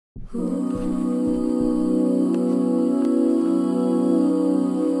Stay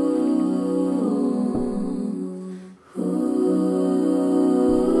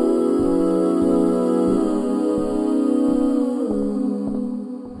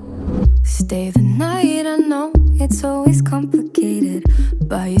the night, I know it's always complicated.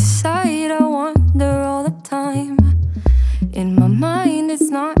 By your side, I wonder all the time. In my mind, it's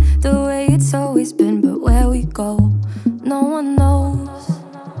not the way it's always been, but where we go, no one knows.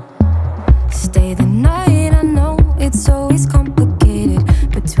 Stay the night, I know it's always complicated.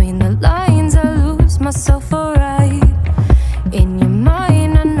 Between the lines, I lose myself alright. In your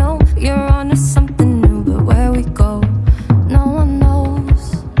mind, I know you're onto something new, but where we go, no one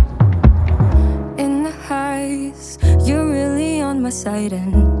knows. In the highs, you're really on my side,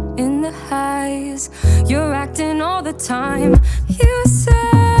 and in the highs, you're acting all the time. You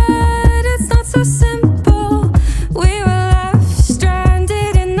said it's not so simple. We were left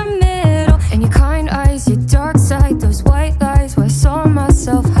stranded in the middle. And your kind eyes, your dark side, those white lies where I saw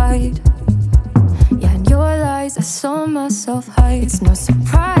myself hide. Yeah, in your lies, I saw myself hide. It's no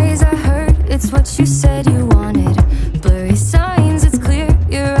surprise, I heard it's what you said you wanted. Blurry signs, it's clear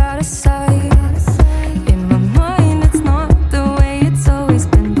you're out of sight. In my mind, it's not the way it's always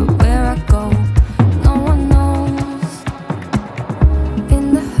been, but where I go, no one knows.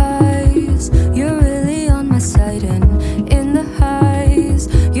 In the highs, you're really on my side, and in the highs,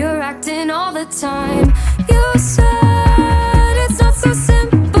 you're acting all the time. You said it's not so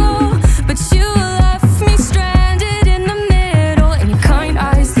simple, but you left me stranded in the middle. And your kind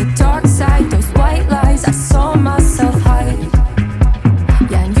eyes, the dark side, those white lies, I saw myself hide.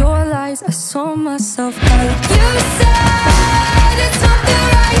 Yeah, in your lies, I saw myself hide. You said it's not the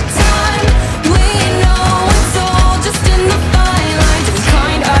right time. We know it's all just in the fine lines. Your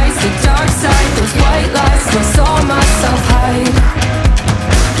kind eyes, the dark side, those white lies, I saw myself hide.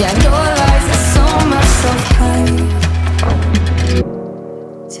 Yeah, in your lies, I saw myself hide.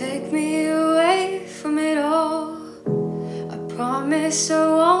 Take me away from it all. I promise I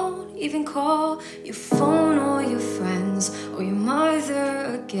won't even call your phone or your friends or your mother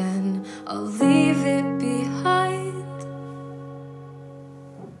again. I'll leave it behind,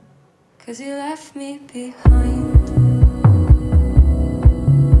 'cause you left me behind.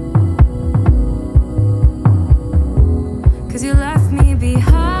 'Cause you left